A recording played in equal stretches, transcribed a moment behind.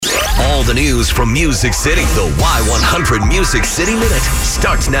All the news from Music City. The Y100 Music City Minute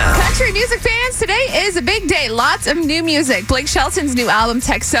starts now. Country music fans, today is a big day. Lots of new music. Blake Shelton's new album,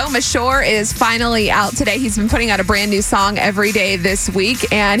 Texoma Shore, is finally out today. He's been putting out a brand new song every day this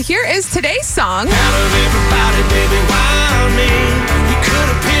week. And here is today's song. Out of everybody, baby, why me? You could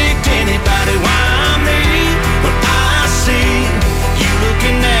have picked anybody, why me? But I see you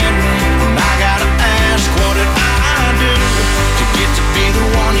looking at me, and I gotta ask, what did I do to get to be the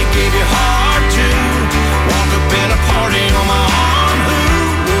one you gave your heart to? Walk up in a party on my arm, who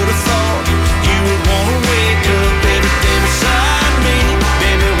would have thought you would want to wake up every day beside me?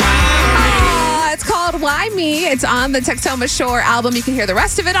 Baby, why me? It's called Why Me. It's on the Texoma Shore album. You can hear the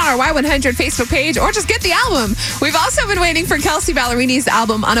rest of it on our Y100 Facebook page or just get the album. We've also been waiting for Kelsey Ballerini's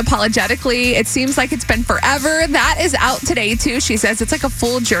album, Unapologetically. It seems like it's been forever. That is out today, too. She says it's like a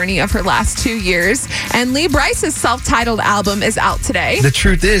full journey of her last 2 years. And Lee Bryce's self-titled album is out today. The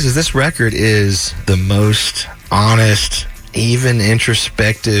truth is this record is the most honest, even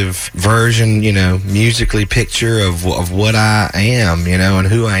introspective version, musically picture of what I am, and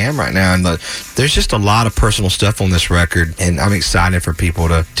who I am right now. And there's just a lot of personal stuff on this record, and I'm excited for people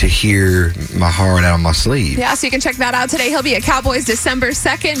to hear my heart out of my sleeve. Yeah, so you can check that out today. He'll be at Cowboys December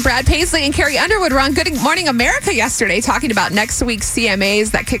 2nd. Brad Paisley and Carrie Underwood were on Good Morning America yesterday talking about next week's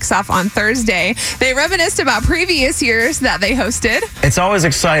CMAs that kicks off on Thursday. They reminisced about previous years that they hosted. It's always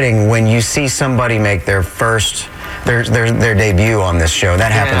exciting when you see somebody make their debut on this show.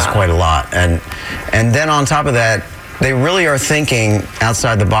 That happens quite a lot. And then on top of that, they really are thinking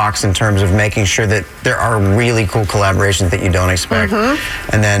outside the box in terms of making sure that there are really cool collaborations that you don't expect.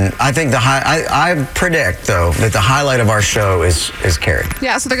 And then I think I predict, though, that the highlight of our show is Carrie.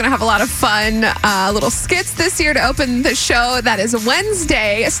 Yeah, so they're going to have a lot of fun little skits this year to open the show. That is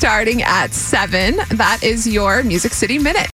Wednesday starting at 7. That is your Music City Minute.